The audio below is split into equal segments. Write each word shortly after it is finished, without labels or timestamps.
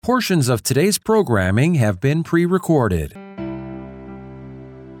Portions of today's programming have been pre-recorded.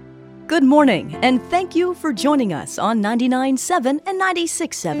 Good morning, and thank you for joining us on 99.7 and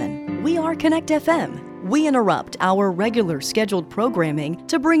 96.7. We are Connect FM. We interrupt our regular scheduled programming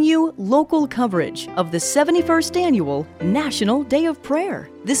to bring you local coverage of the 71st Annual National Day of Prayer.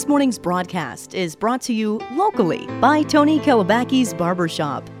 This morning's broadcast is brought to you locally by Tony Kalabaki's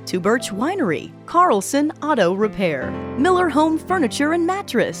Barbershop, Two Birch Winery, Carlson Auto Repair, Miller Home Furniture and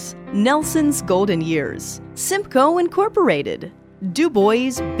Mattress, Nelson's Golden Years, Simcoe Incorporated,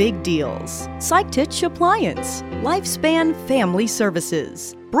 DuBois Big Deals, Psychtich Appliance, Lifespan Family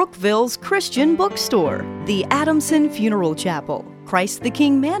Services, Brookville's Christian Bookstore, the Adamson Funeral Chapel, Christ the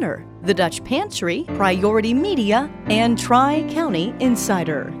King Manor, the Dutch Pantry, Priority Media, and Tri-County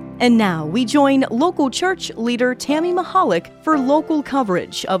Insider. And now we join local church leader Tammy Mahalik for local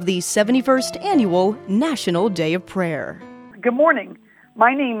coverage of the 71st Annual National Day of Prayer. Good morning.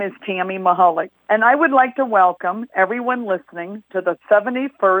 My name is Tammy Mahalik, and I would like to welcome everyone listening to the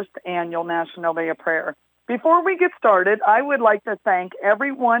 71st Annual National Day of Prayer. Before we get started, I would like to thank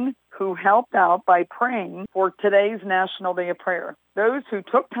everyone who helped out by praying for today's National Day of Prayer. Those who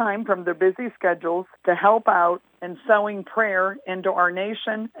took time from their busy schedules to help out in sowing prayer into our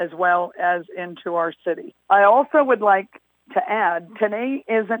nation as well as into our city. I also would like to add, today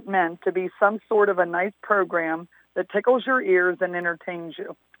isn't meant to be some sort of a nice program that tickles your ears and entertains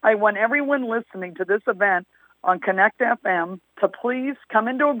you. I want everyone listening to this event on Connect FM to please come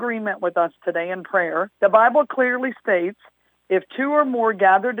into agreement with us today in prayer. The Bible clearly states, if two or more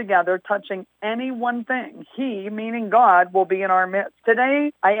gather together touching any one thing, he, meaning God, will be in our midst.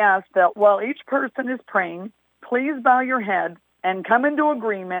 Today, I ask that while each person is praying, please bow your head and come into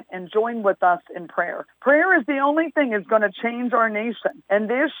agreement and join with us in prayer. Prayer is the only thing that's going to change our nation. And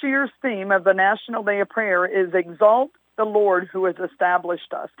this year's theme of the National Day of Prayer is Exalt the Lord who has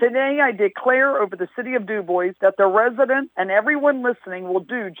established us. Today, I declare over the city of DuBois that the resident and everyone listening will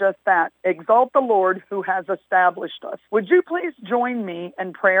do just that. Exalt the Lord who has established us. Would you please join me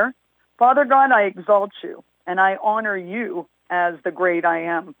in prayer? Father God, I exalt you and I honor you as the great I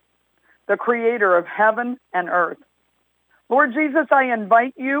am, the creator of heaven and earth. Lord Jesus, I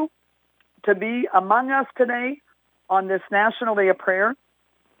invite you to be among us today on this National Day of Prayer.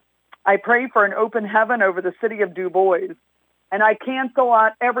 I pray for an open heaven over the city of DuBois, and I cancel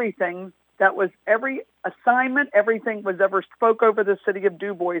out everything that was every assignment, everything was ever spoke over the city of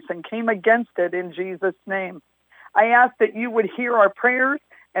DuBois and came against it in Jesus' name. I ask that you would hear our prayers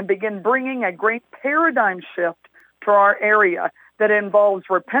and begin bringing a great paradigm shift to our area that involves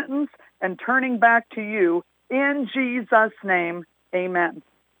repentance and turning back to you. In Jesus' name, amen.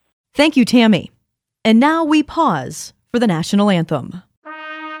 Thank you, Tammy. And now we pause for the national anthem.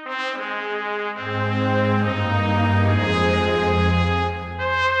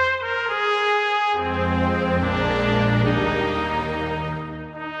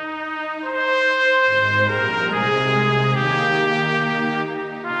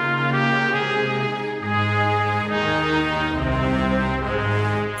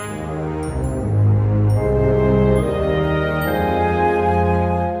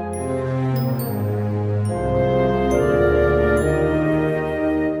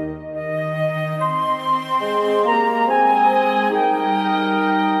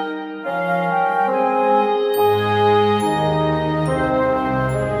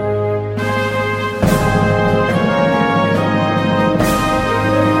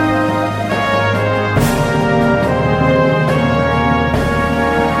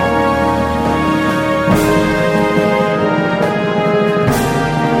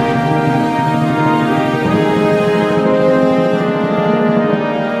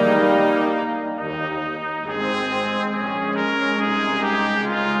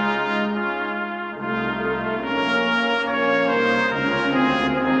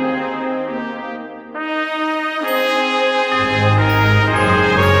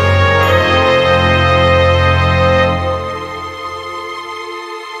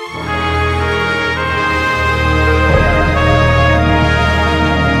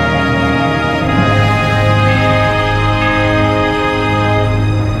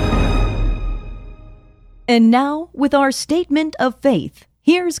 And now, with our statement of faith,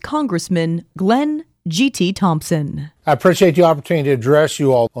 here's Congressman Glenn G.T. Thompson. I appreciate the opportunity to address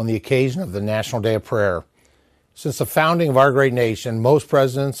you all on the occasion of the National Day of Prayer. Since the founding of our great nation, most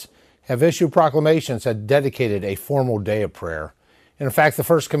presidents have issued proclamations that dedicated a formal day of prayer. And in fact, the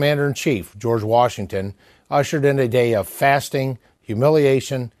first Commander-in-Chief, George Washington, ushered in a day of fasting,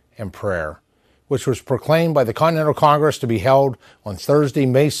 humiliation, and prayer, which was proclaimed by the Continental Congress to be held on Thursday,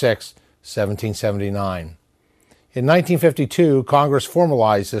 May 6, 1779. In 1952, Congress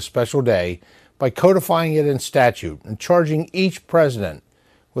formalized this special day by codifying it in statute and charging each president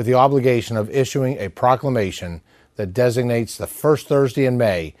with the obligation of issuing a proclamation that designates the first Thursday in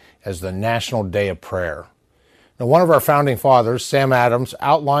May as the National Day of Prayer. Now, one of our founding fathers, Sam Adams,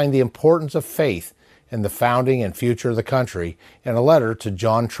 outlined the importance of faith in the founding and future of the country in a letter to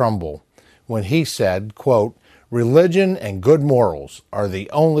John Trumbull when he said, quote, "Religion and good morals are the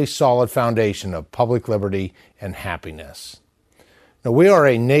only solid foundation of public liberty and happiness." Now, we are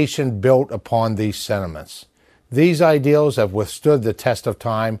a nation built upon these sentiments. These ideals have withstood the test of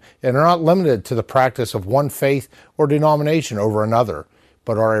time and are not limited to the practice of one faith or denomination over another,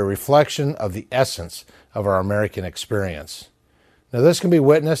 but are a reflection of the essence of our American experience. Now, this can be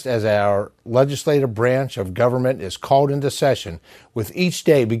witnessed as our legislative branch of government is called into session, with each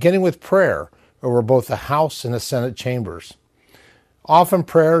day beginning with prayer over both the House and the Senate chambers. Often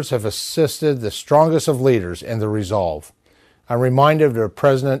prayers have assisted the strongest of leaders in their resolve. I'm reminded of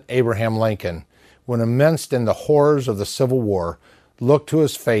President Abraham Lincoln, when immersed in the horrors of the Civil War, looked to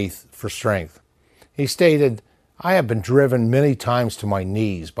his faith for strength. He stated, "I have been driven many times to my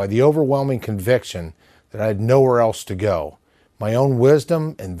knees by the overwhelming conviction that I had nowhere else to go. My own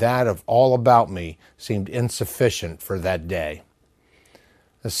wisdom and that of all about me seemed insufficient for that day."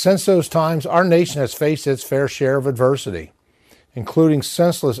 Since those times, our nation has faced its fair share of adversity, including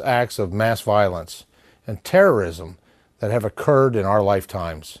senseless acts of mass violence and terrorism that have occurred in our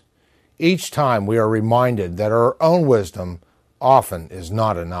lifetimes. Each time we are reminded that our own wisdom often is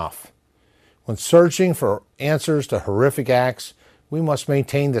not enough. When searching for answers to horrific acts, we must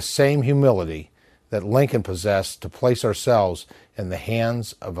maintain the same humility that Lincoln possessed to place ourselves in the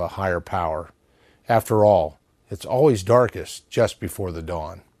hands of a higher power. After all, it's always darkest just before the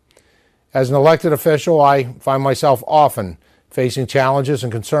dawn. As an elected official, I find myself often facing challenges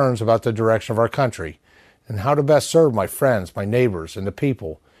and concerns about the direction of our country and how to best serve my friends, my neighbors, and the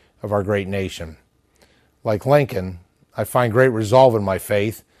people of our great nation. Like Lincoln, I find great resolve in my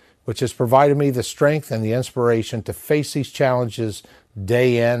faith, which has provided me the strength and the inspiration to face these challenges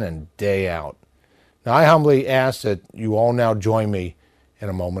day in and day out. Now, I humbly ask that you all now join me in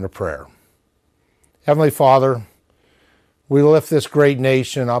a moment of prayer. Heavenly Father, we lift this great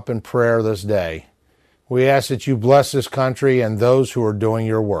nation up in prayer this day. We ask that you bless this country and those who are doing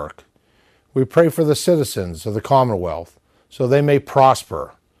your work. We pray for the citizens of the Commonwealth so they may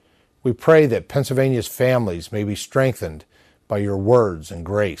prosper. We pray that Pennsylvania's families may be strengthened by your words and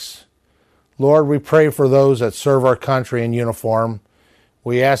grace. Lord, we pray for those that serve our country in uniform.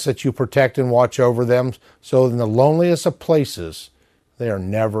 We ask that you protect and watch over them so in the loneliest of places, they are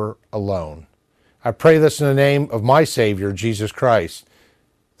never alone. I pray this in the name of my Savior, Jesus Christ.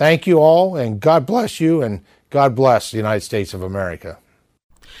 Thank you all, and God bless you, and God bless the United States of America.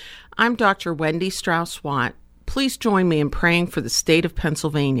 I'm Dr. Wendy Strauss-Watt. Please join me in praying for the state of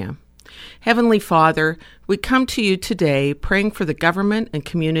Pennsylvania. Heavenly Father, we come to you today praying for the government and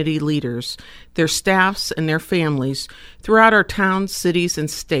community leaders, their staffs and their families throughout our towns, cities, and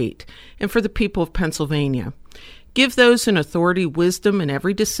state, and for the people of Pennsylvania. Give those in authority wisdom in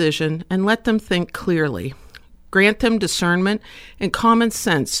every decision and let them think clearly. Grant them discernment and common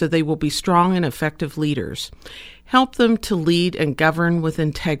sense so they will be strong and effective leaders. Help them to lead and govern with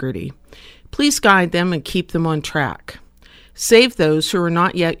integrity. Please guide them and keep them on track. Save those who are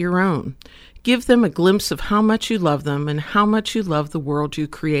not yet your own. Give them a glimpse of how much you love them and how much you love the world you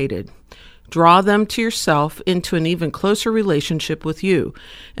created. Draw them to yourself into an even closer relationship with you.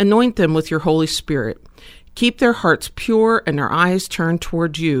 Anoint them with your Holy Spirit. Keep their hearts pure and their eyes turned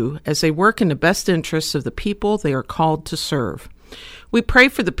toward you as they work in the best interests of the people they are called to serve. We pray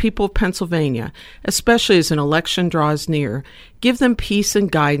for the people of Pennsylvania, especially as an election draws near. Give them peace and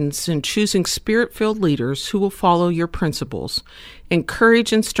guidance in choosing spirit-filled leaders who will follow your principles.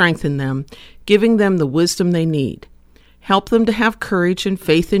 Encourage and strengthen them, giving them the wisdom they need. Help them to have courage and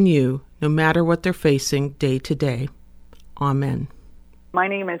faith in you, no matter what they're facing day to day. Amen. My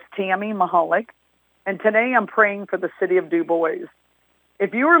name is Tammy Mahalik, and today I'm praying for the city of DuBois.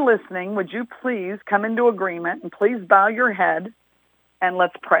 If you are listening, would you please come into agreement and please bow your head and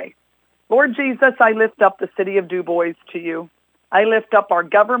let's pray. Lord Jesus, I lift up the city of DuBois to you. I lift up our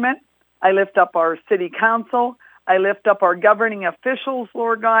government. I lift up our city council. I lift up our governing officials,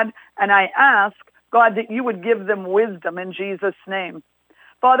 Lord God, and I ask, God, that you would give them wisdom in Jesus' name.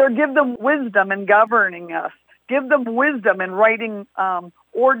 Father, give them wisdom in governing us. Give them wisdom in writing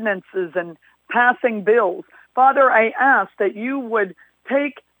ordinances and passing bills. Father, I ask that you would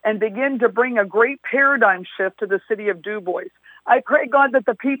take and begin to bring a great paradigm shift to the city of DuBois. I pray, God, that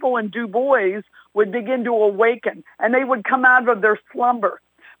the people in DuBois would begin to awaken and they would come out of their slumber.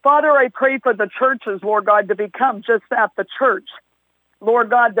 Father, I pray for the churches, Lord God, to become just that, the church.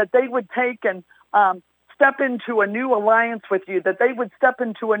 Lord God, that they would take and step into a new alliance with you, that they would step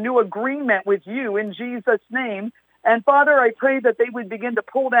into a new agreement with you in Jesus' name. And Father, I pray that they would begin to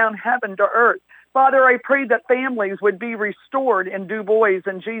pull down heaven to earth. Father, I pray that families would be restored in Du Bois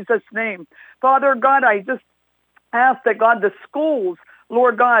in Jesus' name. Father God, I just ask that, God, the schools,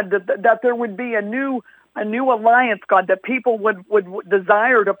 Lord God, that there would be a new alliance, God, that people would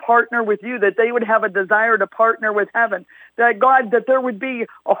desire to partner with you, that they would have a desire to partner with heaven, that, God, that there would be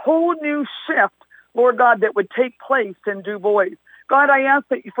a whole new shift, Lord God, that would take place in Du Bois. God, I ask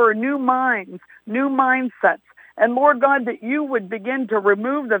that for new minds, new mindsets, and Lord God, that you would begin to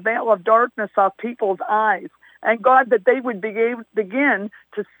remove the veil of darkness off people's eyes, and God, that they would begin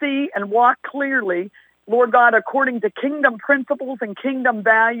to see and walk clearly, Lord God, according to kingdom principles and kingdom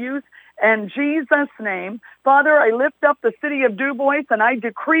values. In Jesus' name, Father, I lift up the city of Du Bois, and I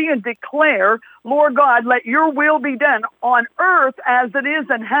decree and declare, Lord God, let your will be done on earth as it is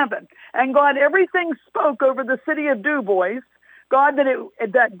in heaven. And God, everything spoke over the city of Du Bois, God,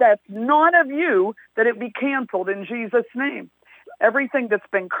 that's not of you, that it be canceled in Jesus' name. Everything that's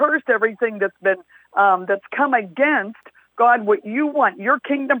been cursed, everything that's been that's come against, God, what you want, your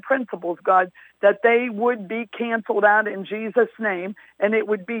kingdom principles, God, that they would be canceled out in Jesus' name, and it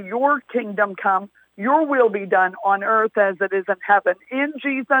would be your kingdom come, your will be done on earth as it is in heaven. In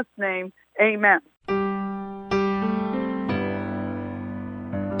Jesus' name, amen.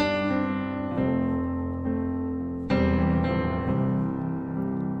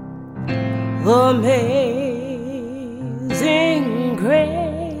 Amazing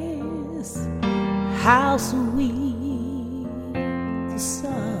grace, how sweet the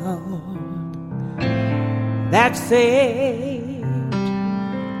sound that saved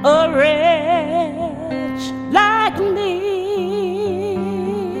a wretch like me.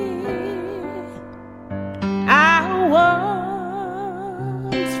 I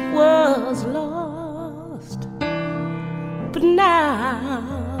once was lost, but now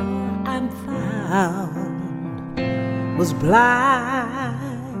I'm found. Was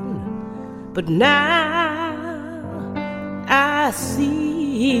blind, but now I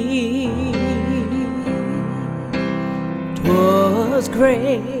see. 'Twas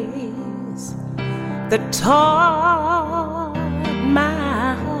grace that taught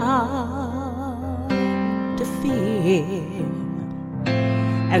my heart to fear,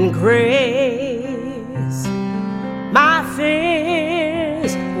 and grace my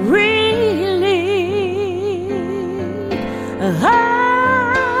fears relieved.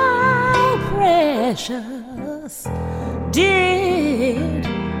 How precious did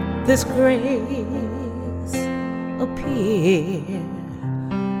this grace appear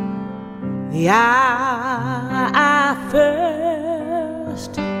the hour I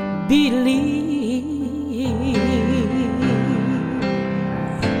first believed.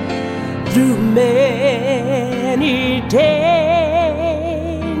 Through many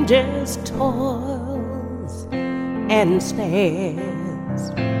dangers, toils, and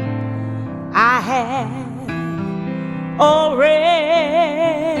snares, I have already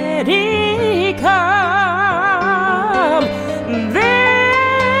come.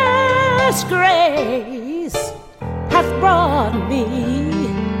 This grace hath brought me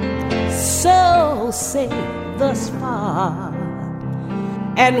so safe thus far,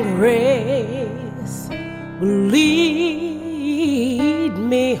 and grace will lead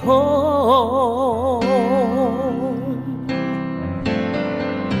me home.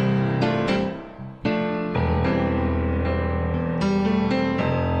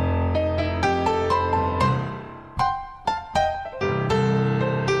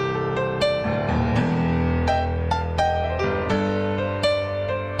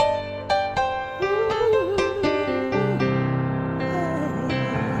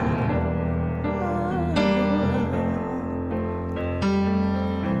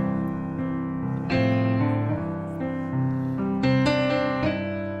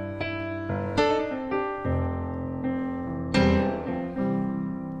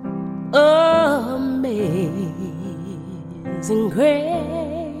 Amazing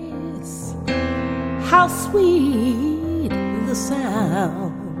grace, how sweet the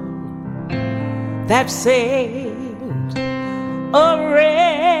sound that saved a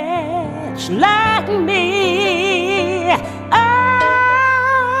wretch like me.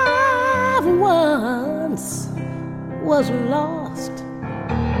 I once was lost,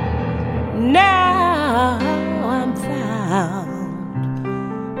 now I'm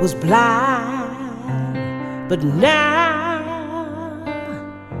found, was blind, but now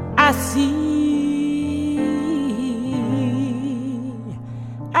I see.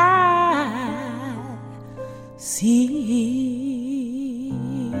 I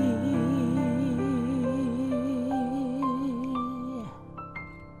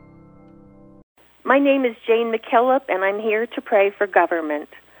My name is Jane McKillop, and I'm here to pray for government.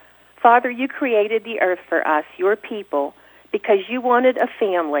 Father, you created the earth for us, your people, because you wanted a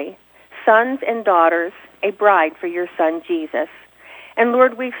family, sons and daughters, a bride for your son Jesus. And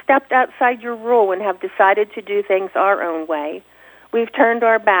Lord, we've stepped outside your rule and have decided to do things our own way. We've turned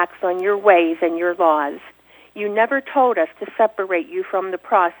our backs on your ways and your laws. You never told us to separate you from the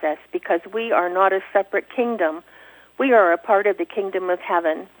process because we are not a separate kingdom. We are a part of the kingdom of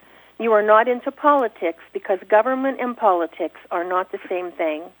heaven. You are not into politics because government and politics are not the same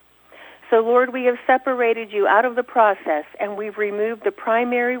thing. So, Lord, we have separated you out of the process, and we've removed the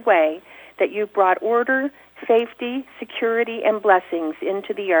primary way that you brought order, safety, security, and blessings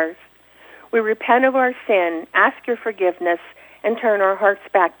into the earth. We repent of our sin, ask your forgiveness, and turn our hearts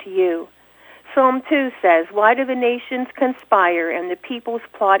back to you. Psalm 2 says, "Why do the nations conspire and the peoples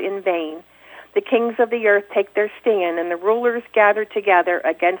plot in vain? The kings of the earth take their stand, and the rulers gather together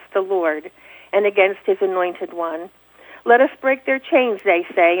against the Lord and against his anointed one. Let us break their chains," they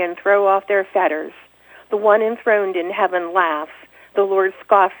say, "and throw off their fetters. The one enthroned in heaven laughs. The Lord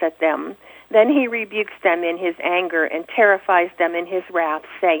scoffs at them. Then he rebukes them in his anger and terrifies them in his wrath,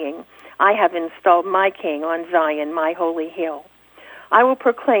 saying, I have installed my king on Zion, my holy hill. I will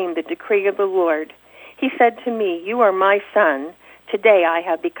proclaim the decree of the Lord. He said to me, you are my son. Today I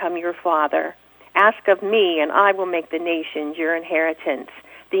have become your father. Ask of me, and I will make the nations your inheritance,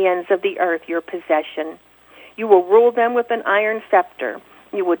 the ends of the earth your possession. You will rule them with an iron scepter.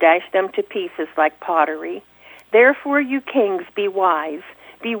 You will dash them to pieces like pottery. Therefore, you kings, be wise.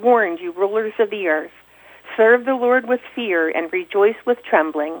 Be warned, you rulers of the earth. Serve the Lord with fear and rejoice with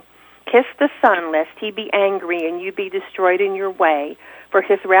trembling. Kiss the Son, lest he be angry and you be destroyed in your way, for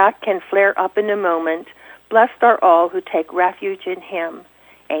his wrath can flare up in a moment. Blessed are all who take refuge in him.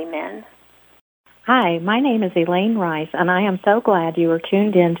 Amen. Hi, my name is Elaine Rice, and I am so glad you are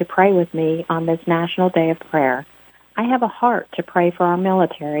tuned in to pray with me on this National Day of Prayer. I have a heart to pray for our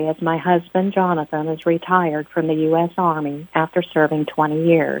military as my husband, Jonathan, is retired from the U.S. Army after serving 20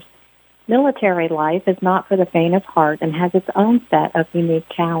 years. Military life is not for the faint of heart and has its own set of unique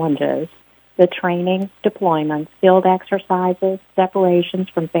challenges. The training, deployments, field exercises, separations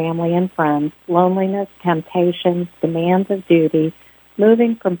from family and friends, loneliness, temptations, demands of duty,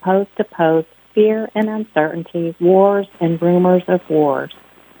 moving from post to post, fear and uncertainty, wars and rumors of wars.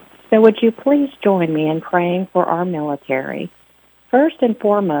 So would you please join me in praying for our military? First and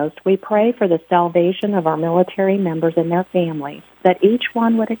foremost, we pray for the salvation of our military members and their families, that each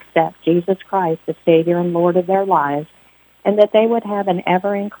one would accept Jesus Christ as Savior and Lord of their lives, and that they would have an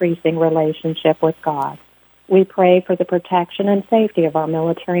ever-increasing relationship with God. We pray for the protection and safety of our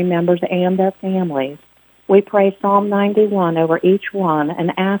military members and their families. We pray Psalm 91 over each one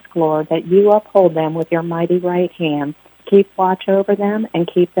and ask, Lord, that you uphold them with your mighty right hand, keep watch over them, and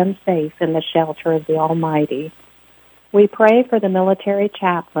keep them safe in the shelter of the Almighty. We pray for the military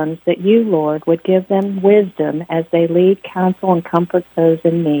chaplains that you, Lord, would give them wisdom as they lead, counsel, and comfort those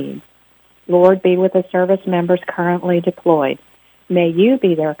in need. Lord, be with the service members currently deployed. May you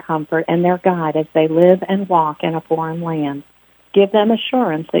be their comfort and their guide as they live and walk in a foreign land. Give them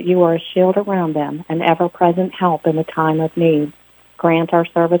assurance that you are a shield around them and ever-present help in the time of need. Grant our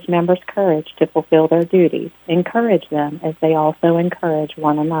service members courage to fulfill their duties. Encourage them as they also encourage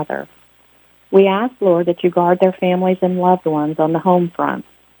one another. We ask, Lord, that you guard their families and loved ones on the home front.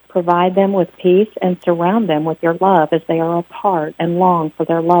 Provide them with peace and surround them with your love as they are apart and long for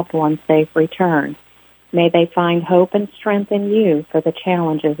their loved one's safe return. May they find hope and strength in you for the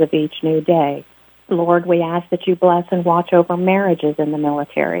challenges of each new day. Lord, we ask that you bless and watch over marriages in the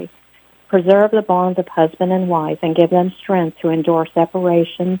military. Preserve the bonds of husband and wife and give them strength to endure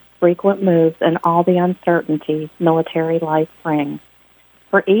separation, frequent moves, and all the uncertainty military life brings.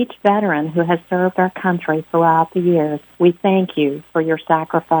 For each veteran who has served our country throughout the years, we thank you for your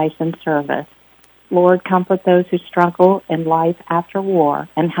sacrifice and service. Lord, comfort those who struggle in life after war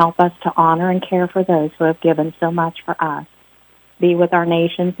and help us to honor and care for those who have given so much for us. Be with our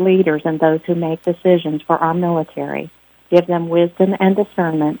nation's leaders and those who make decisions for our military. Give them wisdom and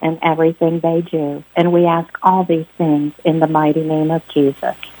discernment in everything they do. And we ask all these things in the mighty name of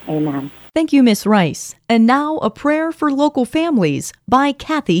Jesus. Amen. Thank you, Ms. Rice. And now a prayer for local families by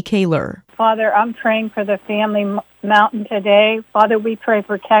Kathy Kaler. Father, I'm praying for the family mountain today. Father, we pray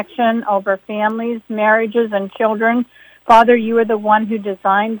protection over families, marriages, and children. Father, you are the one who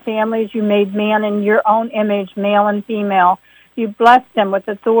designed families. You made man in your own image, male and female. You blessed them with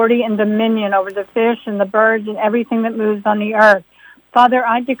authority and dominion over the fish and the birds and everything that moves on the earth. Father,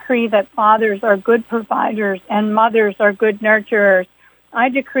 I decree that fathers are good providers and mothers are good nurturers. I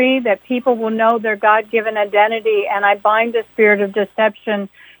decree that people will know their God-given identity, and I bind the spirit of deception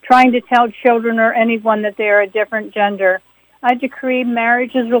trying to tell children or anyone that they are a different gender. I decree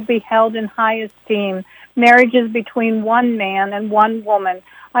marriages will be held in high esteem, marriages between one man and one woman.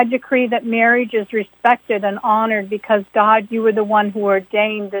 I decree that marriage is respected and honored because, God, you were the one who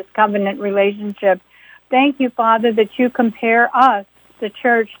ordained this covenant relationship. Thank you, Father, that you compare us, the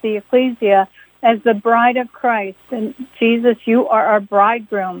church, the ecclesia, as the bride of Christ. And Jesus, you are our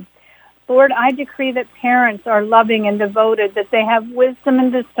bridegroom. Lord, I decree that parents are loving and devoted, that they have wisdom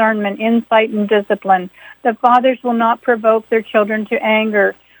and discernment, insight and discipline, that fathers will not provoke their children to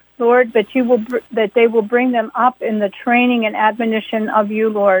anger. Lord, that they will bring them up in the training and admonition of you,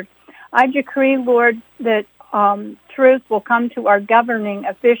 Lord. I decree, Lord, that truth will come to our governing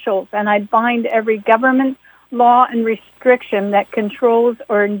officials, and I bind every government law and restriction that controls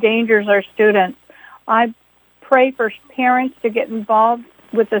or endangers our students. I pray for parents to get involved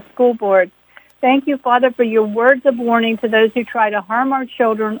with the school board. Thank you, Father, for your words of warning to those who try to harm our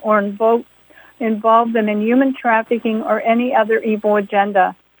children or involve them in human trafficking or any other evil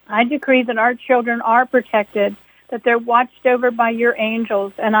agenda. I decree that our children are protected, that they're watched over by your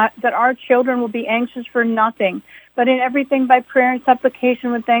angels, and that our children will be anxious for nothing, but in everything by prayer and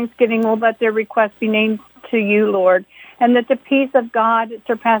supplication with thanksgiving will let their requests be named to you, Lord, and that the peace of God that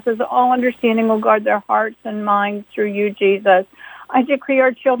surpasses all understanding will guard their hearts and minds through you, Jesus. I decree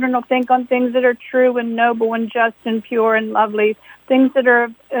our children will think on things that are true and noble and just and pure and lovely, things that are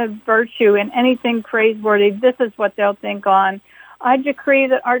of virtue and anything praiseworthy. This is what they'll think on. I decree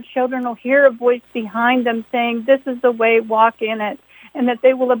that our children will hear a voice behind them saying, this is the way, walk in it, and that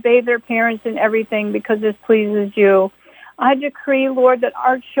they will obey their parents in everything because this pleases you. I decree, Lord, that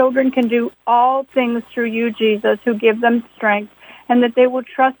our children can do all things through you, Jesus, who give them strength, and that they will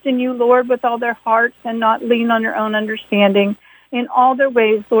trust in you, Lord, with all their hearts and not lean on their own understanding. In all their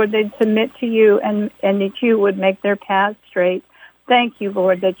ways, Lord, they'd submit to you and that you would make their paths straight. Thank you,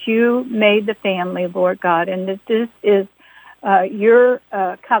 Lord, that you made the family, Lord God, and that this is your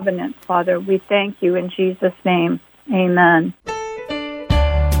covenant, Father. We thank you in Jesus' name. Amen.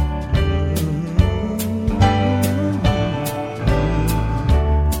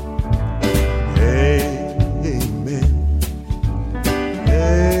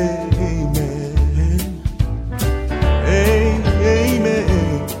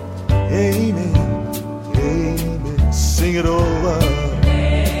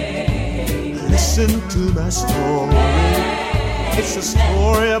 To my story, it's a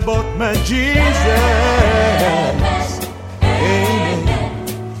story about my Jesus. Amen,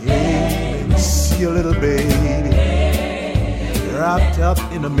 amen. See a little baby wrapped up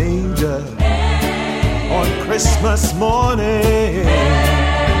in a manger on Christmas morning.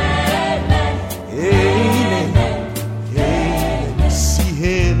 Amen, amen. See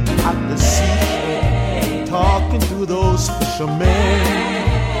him at the seashore talking to those fishermen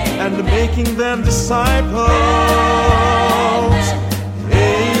and making them disciples.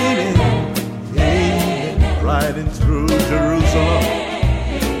 Amen, amen. Riding through Jerusalem,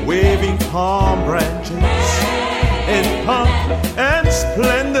 waving palm branches in pomp and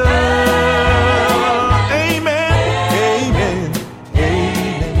splendor. Amen, amen,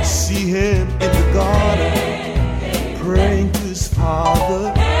 amen. See him in the garden, praying to his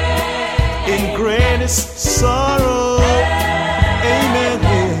Father in greatest sorrow. Amen,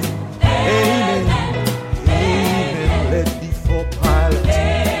 amen. Amen, amen, led before Pilate,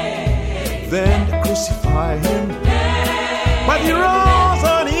 then crucify him. But he rose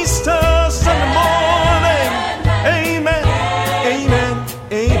on Easter Sunday morning. Amen, amen,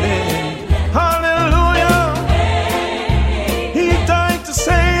 amen, hallelujah. He died to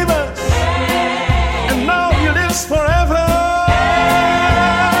save us, and now he lives forever.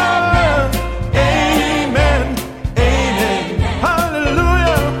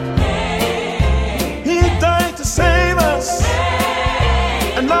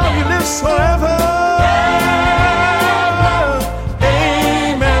 Forever.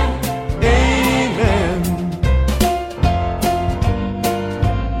 Amen, amen.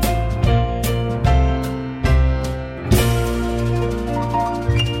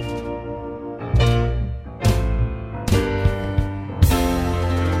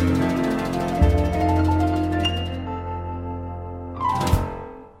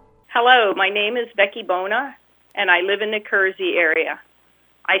 Hello, my name is Becky Bona, and I live in the Kersey area.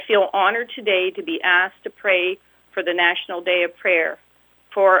 I feel honored today to be asked to pray for the National Day of Prayer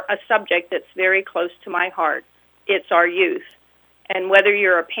for a subject that's very close to my heart. It's our youth. And whether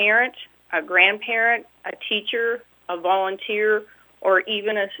you're a parent, a grandparent, a teacher, a volunteer, or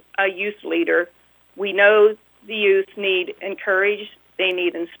even a youth leader, we know the youth need encouraged, they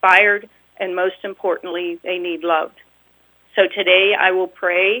need inspired, and most importantly, they need loved. So today I will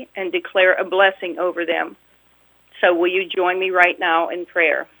pray and declare a blessing over them. So will you join me right now in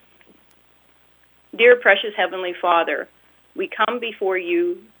prayer? Dear precious Heavenly Father, we come before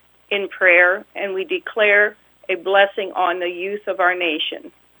you in prayer and we declare a blessing on the youth of our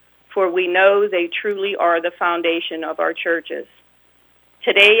nation, for we know they truly are the foundation of our churches.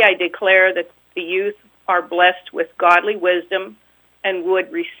 Today I declare that the youth are blessed with godly wisdom and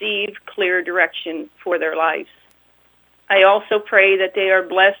would receive clear direction for their lives. I also pray that they are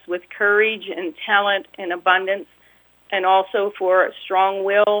blessed with courage and talent and abundance, and also for strong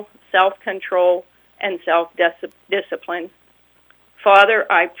will, self-control, and self-discipline. Father,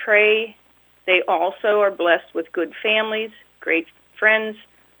 I pray they also are blessed with good families, great friends,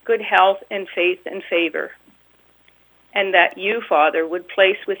 good health, and faith and favor. And that you, Father, would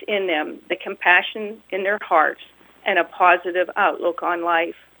place within them the compassion in their hearts and a positive outlook on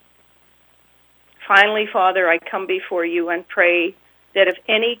life. Finally, Father, I come before you and pray that if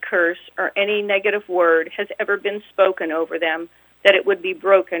any curse or any negative word has ever been spoken over them, that it would be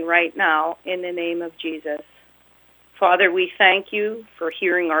broken right now in the name of Jesus. Father, we thank you for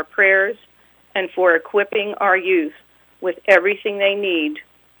hearing our prayers and for equipping our youth with everything they need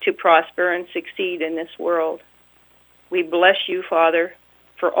to prosper and succeed in this world. We bless you, Father,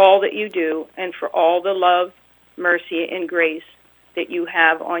 for all that you do and for all the love, mercy, and grace that you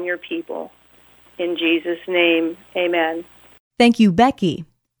have on your people. In Jesus' name, amen. Thank you, Becky.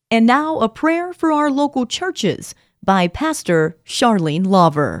 And now a prayer for our local churches by Pastor Charlene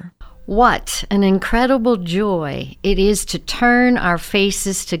Lauver. What an incredible joy it is to turn our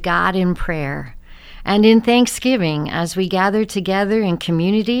faces to God in prayer and in thanksgiving as we gather together in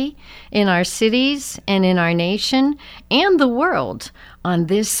community, in our cities, and in our nation and the world on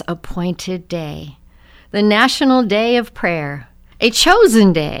this appointed day, the National Day of Prayer, a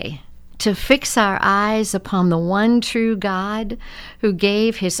chosen day to fix our eyes upon the one true God who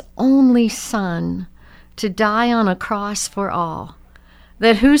gave his only Son to die on a cross for all,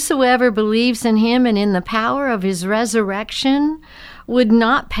 that whosoever believes in him and in the power of his resurrection would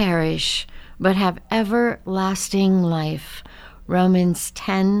not perish, but have everlasting life. Romans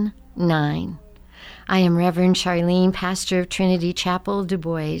 10:9. I am Reverend Charlene, pastor of Trinity Chapel, Du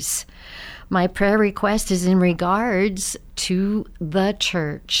Bois. My prayer request is in regards to the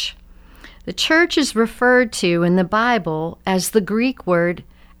church. The church is referred to in the Bible as the Greek word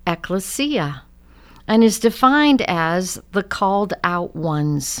ekklesia, and is defined as the called out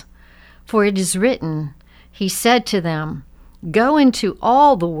ones. For it is written, he said to them, go into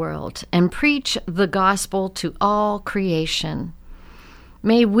all the world and preach the gospel to all creation.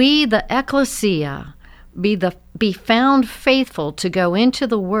 May we, the ekklesia, be found faithful to go into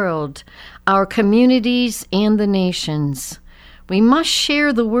the world, our communities, and the nations. We must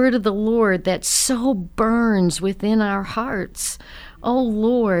share the word of the Lord that so burns within our hearts. O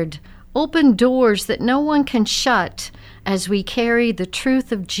Lord, open doors that no one can shut as we carry the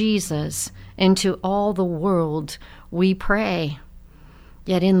truth of Jesus into all the world, we pray.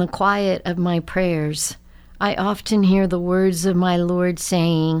 Yet in the quiet of my prayers, I often hear the words of my Lord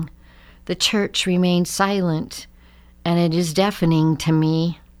saying, the church remains silent, and it is deafening to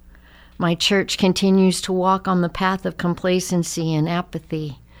me. My church continues to walk on the path of complacency and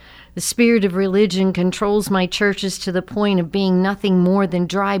apathy. The spirit of religion controls my churches to the point of being nothing more than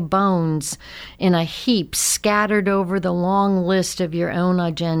dry bones in a heap scattered over the long list of your own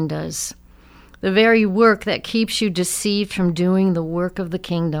agendas. The very work that keeps you deceived from doing the work of the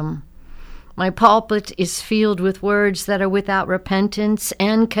kingdom. My pulpit is filled with words that are without repentance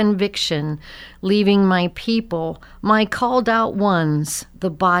and conviction, leaving my people, my called out ones, the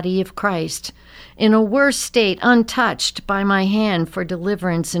body of Christ, in a worse state, untouched by my hand for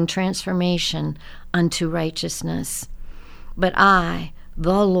deliverance and transformation unto righteousness. But I,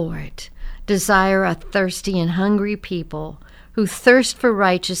 the Lord, desire a thirsty and hungry people who thirst for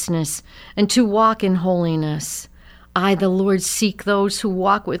righteousness and to walk in holiness. I, the Lord, seek those who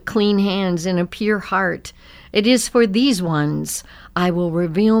walk with clean hands and a pure heart. It is for these ones I will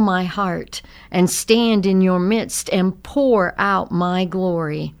reveal my heart and stand in your midst and pour out my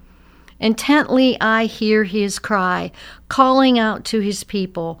glory. Intently I hear his cry, calling out to his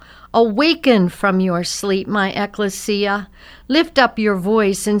people, awaken from your sleep, my ekklesia. Lift up your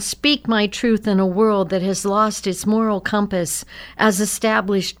voice and speak my truth in a world that has lost its moral compass as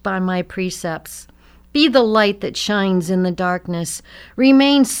established by my precepts. Be the light that shines in the darkness.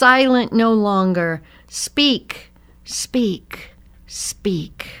 Remain silent no longer. Speak, speak,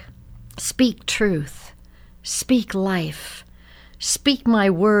 speak. Speak truth. Speak life. Speak my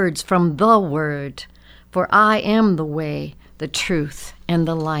words from the word, for I am the way, the truth, and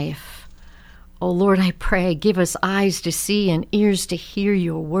the life. Oh Lord, I pray, give us eyes to see and ears to hear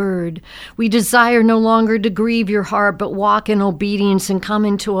your word. We desire no longer to grieve your heart, but walk in obedience and come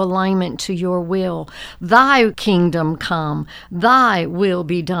into alignment to your will. Thy kingdom come, thy will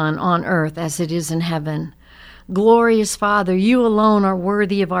be done on earth as it is in heaven. Glorious Father, you alone are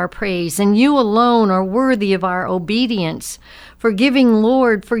worthy of our praise, and you alone are worthy of our obedience. Forgiving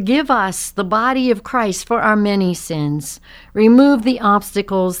Lord, forgive us, the body of Christ, for our many sins. Remove the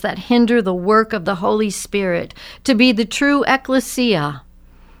obstacles that hinder the work of the Holy Spirit to be the true ecclesia.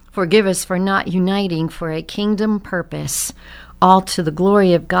 Forgive us for not uniting for a kingdom purpose, all to the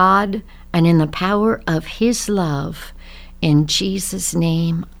glory of God and in the power of his love. In Jesus'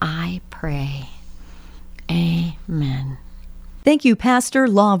 name I pray. Amen. Thank you, Pastor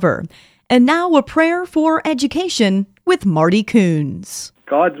Lawver. And now a prayer for education with Marty Coons.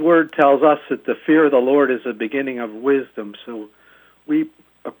 God's word tells us that the fear of the Lord is the beginning of wisdom. So we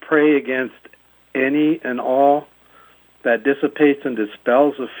pray against any and all that dissipates and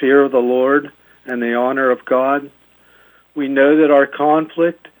dispels the fear of the Lord and the honor of God. We know that our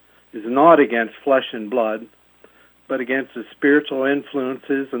conflict is not against flesh and blood, but against the spiritual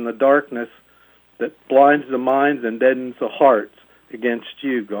influences and the darkness that blinds the minds and deadens the hearts against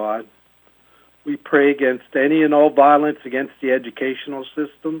you, God. We pray against any and all violence against the educational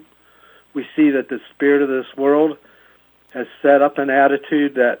system. We see that the spirit of this world has set up an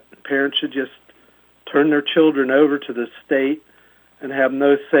attitude that parents should just turn their children over to the state and have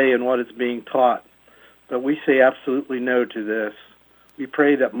no say in what is being taught. But we say absolutely no to this. We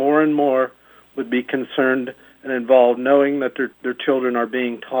pray that more and more would be concerned and involved, knowing that their children are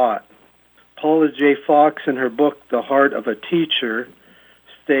being taught. Paula J. Fox, in her book, The Heart of a Teacher,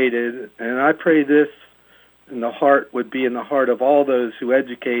 stated, and I pray this in the heart would be in the heart of all those who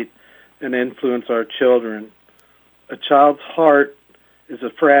educate and influence our children. A child's heart is a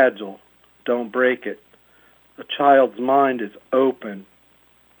fragile. Don't break it. A child's mind is open.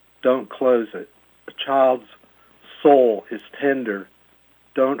 Don't close it. A child's soul is tender.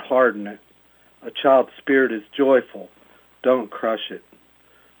 Don't harden it. A child's spirit is joyful. Don't crush it.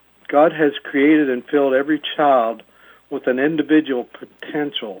 God has created and filled every child with an individual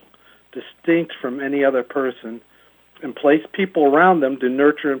potential distinct from any other person and placed people around them to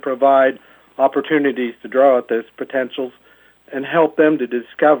nurture and provide opportunities to draw out those potentials and help them to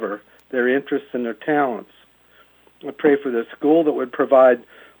discover their interests and their talents. I pray for the school that would provide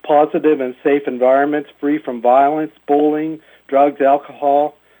positive and safe environments free from violence, bullying, drugs,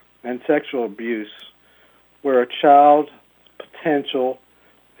 alcohol, and sexual abuse, where a child's potential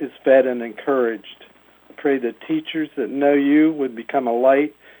is fed and encouraged. I pray that teachers that know you would become a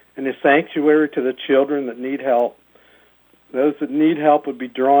light and a sanctuary to the children that need help. Those that need help would be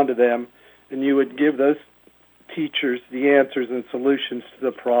drawn to them, and you would give those teachers the answers and solutions to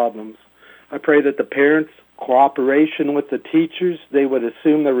the problems. I pray that the parents' cooperation with the teachers, they would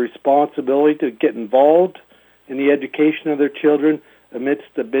assume the responsibility to get involved in the education of their children amidst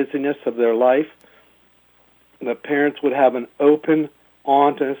the busyness of their life. The parents would have an open,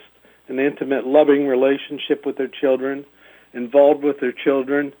 honest, and intimate, loving relationship with their children, involved with their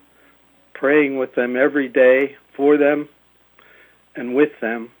children, praying with them every day, for them, and with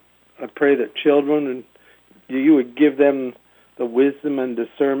them. I pray that children, and you would give them the wisdom and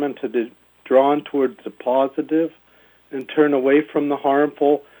discernment to be drawn towards the positive and turn away from the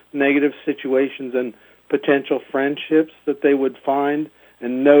harmful, negative situations and potential friendships that they would find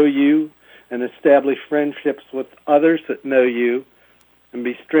and know you, and establish friendships with others that know you, and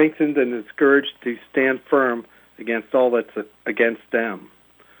be strengthened and encouraged to stand firm against all that's against them.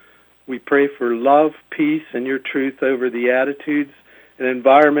 We pray for love, peace, and your truth over the attitudes and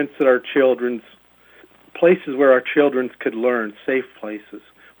environments that our children's, places where our children could learn, safe places.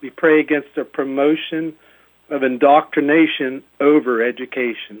 We pray against the promotion of indoctrination over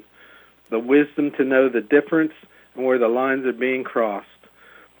education, the wisdom to know the difference and where the lines are being crossed.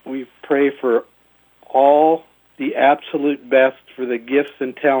 We pray for all the absolute best for the gifts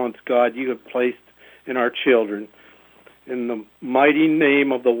and talents, God, you have placed in our children. In the mighty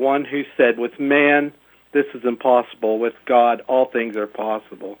name of the one who said, with man, this is impossible. With God, all things are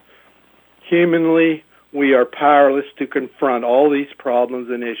possible. Humanly, we are powerless to confront all these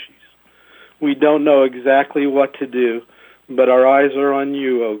problems and issues. We don't know exactly what to do, but our eyes are on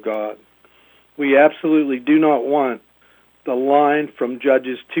you, O God. We absolutely do not want the line from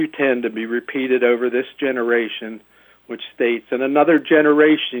Judges 2:10 to be repeated over this generation, which states, and another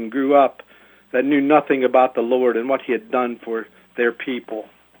generation grew up that knew nothing about the Lord and what he had done for their people.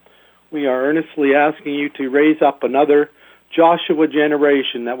 We are earnestly asking you to raise up another Joshua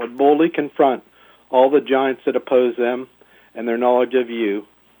generation that would boldly confront all the giants that oppose them and their knowledge of you,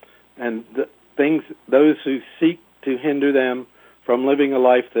 and those who seek to hinder them from living a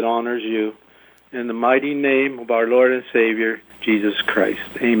life that honors you. In the mighty name of our Lord and Savior, Jesus Christ.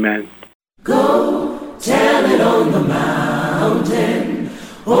 Amen. Go tell it on the mountain,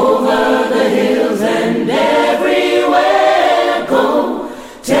 over the hills and everywhere. Go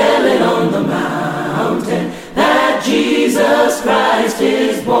tell it on the mountain that Jesus Christ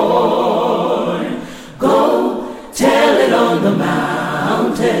is born. Go tell it on the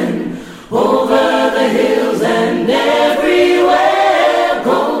mountain, over the hills and everywhere.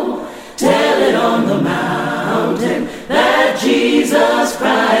 Go tell it on the mountain that Jesus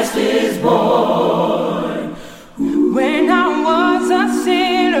Christ is born. When I was a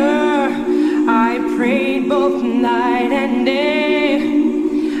sinner, I prayed both night and day.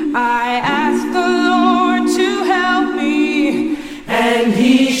 I asked the Lord to help me, and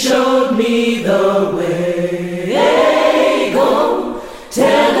He showed me the way. Go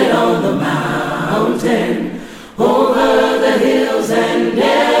tell it on the mountain, over the hills and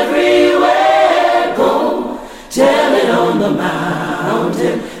everywhere. Go tell it on the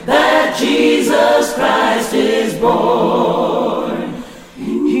mountain that Jesus Christ is born.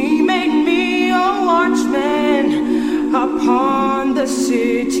 He made me a watchman upon the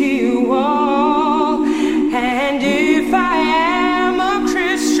city wall, and if I am a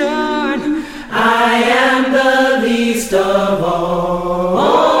Christian, I am the least of all.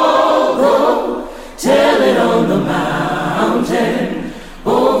 Go tell it on the mountain,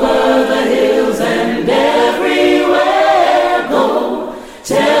 over the hills and everywhere. Go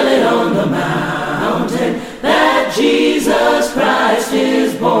tell it on the mountain that Jesus Christ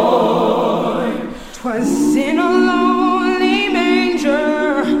is born. 'Twas in a lonely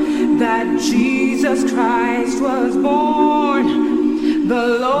manger that Jesus Christ was born. The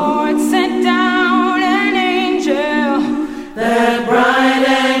Lord sent down an angel, that bright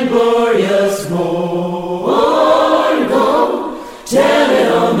and glorious morn. Go tell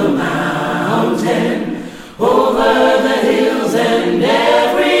it on the mountain, over the hills and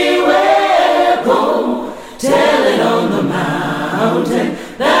everywhere. Go tell it on the mountain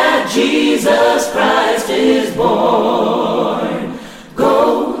that Jesus Christ is born.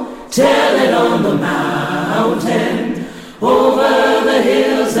 Go tell it on the mountain, over the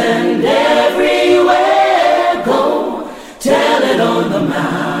hills and everywhere. Go tell it on the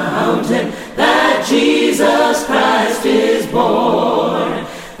mountain that Jesus Christ is born.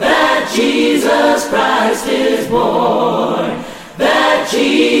 That Jesus Christ is born. That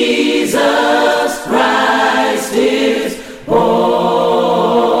Jesus Christ is born.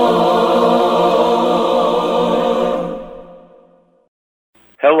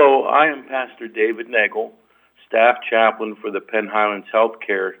 Hello, I am Pastor David Nagel, staff chaplain for the Penn Highlands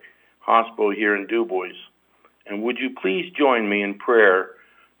Healthcare Hospital here in DuBois. And would you please join me in prayer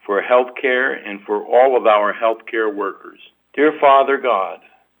for healthcare and for all of our healthcare workers. Dear Father God,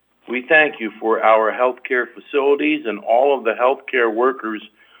 we thank you for our healthcare facilities and all of the healthcare workers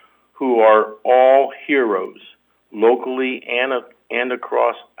who are all heroes, locally and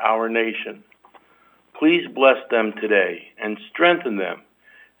across our nation. Please bless them today and strengthen them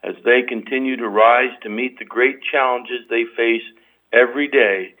as they continue to rise to meet the great challenges they face every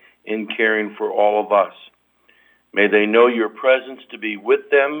day in caring for all of us. May they know your presence to be with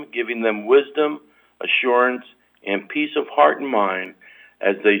them, giving them wisdom, assurance, and peace of heart and mind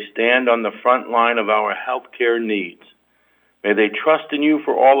as they stand on the front line of our healthcare needs. May they trust in you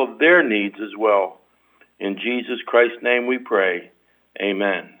for all of their needs as well. In Jesus Christ's name we pray.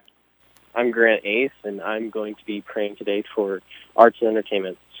 Amen. I'm Grant Ace, and I'm going to be praying today for arts and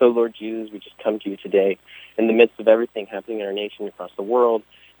entertainment. So, Lord Jesus, we just come to you today in the midst of everything happening in our nation, across the world,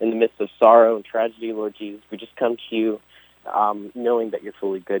 in the midst of sorrow and tragedy, Lord Jesus. We just come to you knowing that you're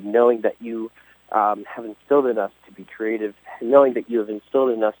fully good, knowing that you have instilled in us to be creative, knowing that you have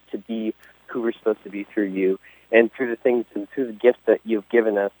instilled in us to be who we're supposed to be through you, and through the things and through the gifts that you've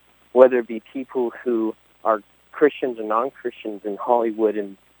given us, whether it be people who are Christians or non-Christians in Hollywood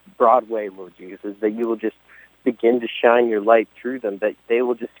and Broadway, Lord Jesus, that you will just begin to shine your light through them, that they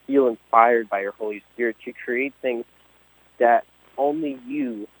will just feel inspired by your Holy Spirit to create things that only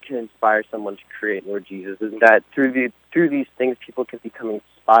you can inspire someone to create, Lord Jesus, and that through these things people can become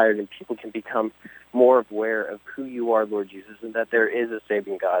inspired and people can become more aware of who you are, Lord Jesus, and that there is a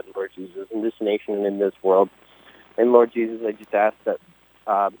saving God, Lord Jesus, in this nation and in this world. And Lord Jesus, I just ask that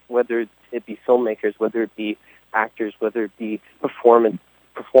whether it be filmmakers, whether it be actors, whether it be performers,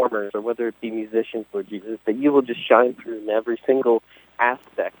 or whether it be musicians, Lord Jesus, that you will just shine through in every single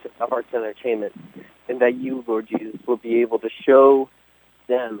aspect of arts and entertainment, and that you, Lord Jesus, will be able to show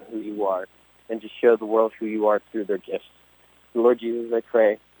them who you are and to show the world who you are through their gifts. Lord Jesus, I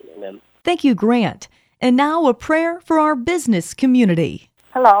pray. Amen. Thank you, Grant. And now a prayer for our business community.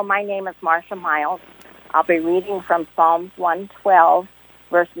 Hello, my name is Marcia Miles. I'll be reading from Psalms 112,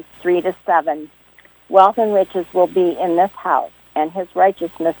 verses 3 to 7. Wealth and riches will be in this house, and his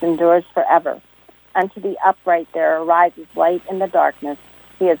righteousness endures forever. Unto the upright there arises light in the darkness.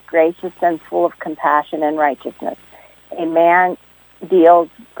 He is gracious and full of compassion and righteousness. A man deals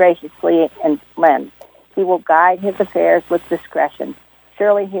graciously and lends. He will guide his affairs with discretion.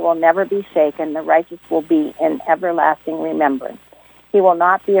 Surely he will never be shaken. The righteous will be in everlasting remembrance. He will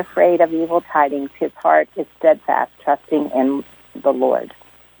not be afraid of evil tidings. His heart is steadfast, trusting in the Lord.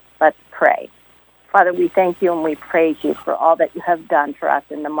 Let's pray. Father, we thank you and we praise you for all that you have done for us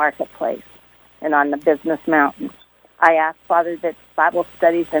in the marketplace and on the business mountain. I ask, Father, that Bible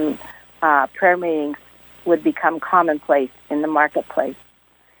studies and prayer meetings would become commonplace in the marketplace,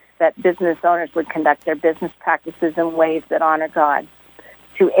 that business owners would conduct their business practices in ways that honor God,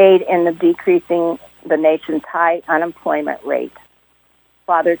 to aid in the decreasing the nation's high unemployment rate.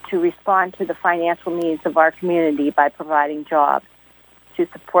 Father, to respond to the financial needs of our community by providing jobs, to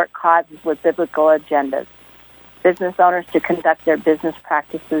support causes with biblical agendas, business owners to conduct their business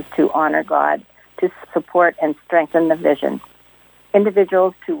practices to honor God, to support and strengthen the vision,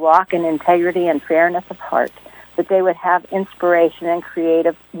 individuals to walk in integrity and fairness of heart, that they would have inspiration and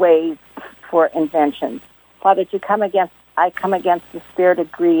creative ways for inventions. Father, I come against the spirit of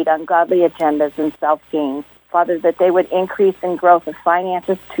greed, ungodly agendas, and self-gain. Father, that they would increase in growth of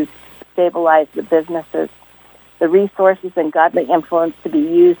finances to stabilize the businesses, the resources and godly influence to be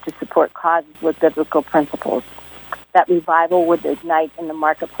used to support causes with biblical principles. That revival would ignite in the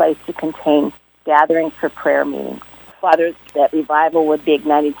marketplace to contain gatherings for prayer meetings. Father, that revival would be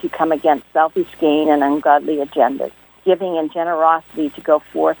ignited to come against selfish gain and ungodly agendas, giving and generosity to go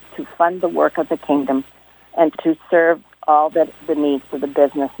forth to fund the work of the kingdom and to serve all the needs of the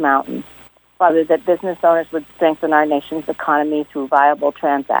business mountain. Father, that business owners would strengthen our nation's economy through viable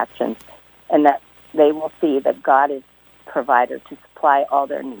transactions, and that they will see that God is provider to supply all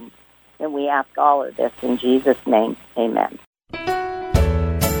their needs. And we ask all of this in Jesus' name. Amen.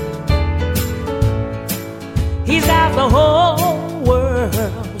 He's got the whole world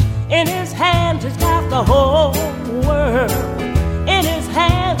in his hands. He's got the whole world in his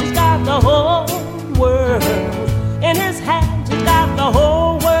hands. He's got the whole world in his hands. He's got the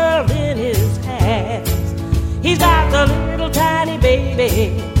whole world in his hands. He's got the little tiny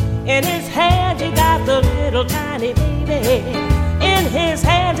baby in his hands. He got the little tiny baby in his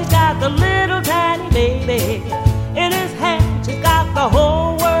hands. He's got the little tiny baby in his hands. He's got the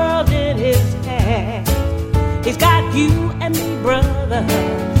whole world in his hands. He's got you and me, brother,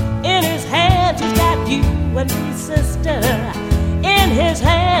 in his hands. He's got you and me, sister, in his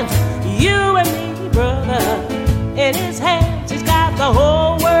hands. You and me, brother, in his hands. He's got the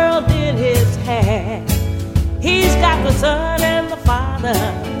whole world in his hands. He's got the Son and the Father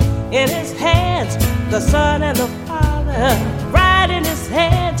in his hands. The Son and the Father right in his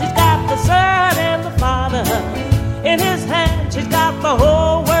hands. He's got the Son and the Father in his hands. He's got the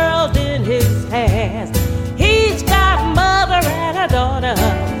whole world in his hands. He's got mother and a daughter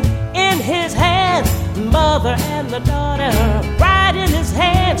in his hands. Mother and the daughter right in his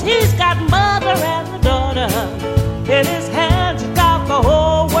hands. He's got mother and the daughter in his hands. He's got the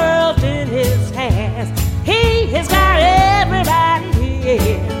whole world in his hands. He has got everybody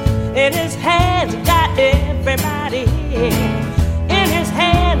here in his hands. He's got everybody here in his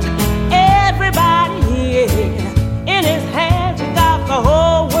hands. Everybody here in his hands. He's got the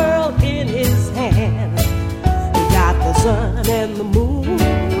whole world in his hands. The sun and the moon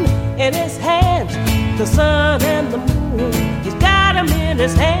in his hands. The sun and the moon. He's got them in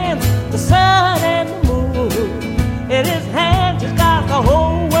his hands. The sun and the moon in his hands. He's got the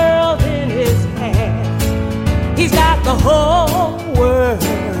whole world in his hands. He's got the whole world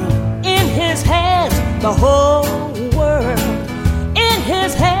in his hands. The whole world in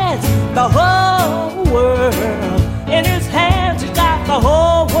his hands. The whole world in his hands. He's got the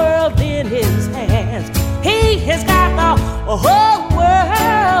whole world in his hands. He has got the whole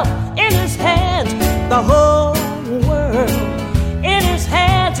world in his hands. The whole world in his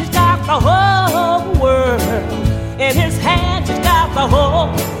hands. He's got the whole world in his hands. He's got the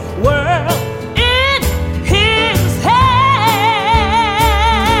whole world in his hands.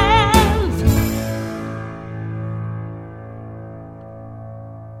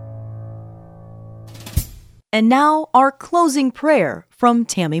 And now our closing prayer from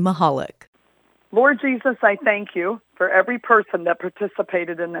Tammy Mahalik. Lord Jesus, I thank you for every person that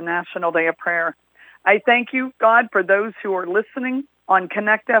participated in the National Day of Prayer. I thank you, God, for those who are listening on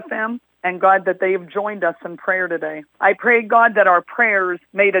Connect FM and God, that they have joined us in prayer today. I pray, God, that our prayers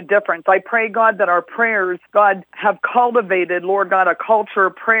made a difference. I pray, God, that our prayers, God, have cultivated, Lord God, a culture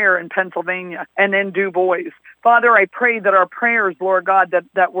of prayer in Pennsylvania and in Du Bois. Father, I pray that our prayers, Lord God,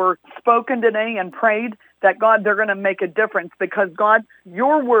 that were spoken today and prayed, that, God, they're going to make a difference because, God,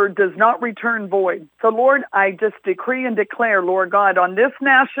 your word does not return void. So, Lord, I just decree and declare, Lord God, on this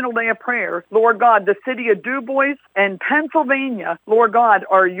National Day of Prayer, Lord God, the city of Du Bois and Pennsylvania, Lord God,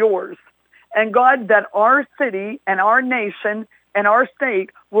 are yours. And, God, that our city and our nation and our state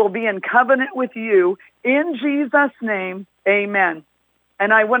will be in covenant with you. In Jesus' name, amen.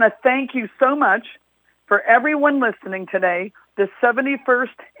 And I want to thank you so much for everyone listening today, the 71st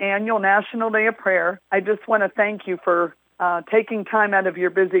Annual National Day of Prayer. I just want to thank you for taking time out of your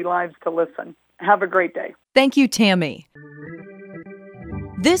busy lives to listen. Have a great day. Thank you, Tammy.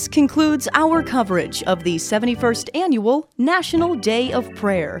 This concludes our coverage of the 71st Annual National Day of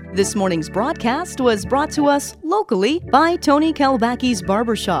Prayer. This morning's broadcast was brought to us locally by Tony Kalbacki's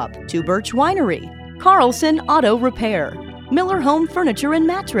Barbershop, Two Birch Winery, Carlson Auto Repair, Miller Home Furniture and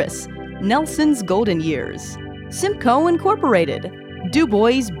Mattress, Nelson's Golden Years, Simcoe Incorporated, Du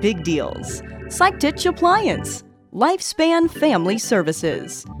Bois Big Deals, Psychtich Appliance, Lifespan Family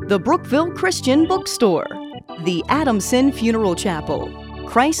Services, the Brookville Christian Bookstore, the Adamson Funeral Chapel,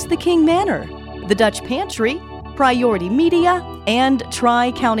 Christ the King Manor, the Dutch Pantry, Priority Media, and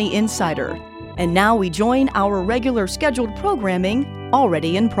Tri-County Insider. And now we join our regular scheduled programming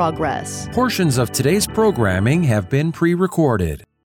already in progress. Portions of today's programming have been pre-recorded.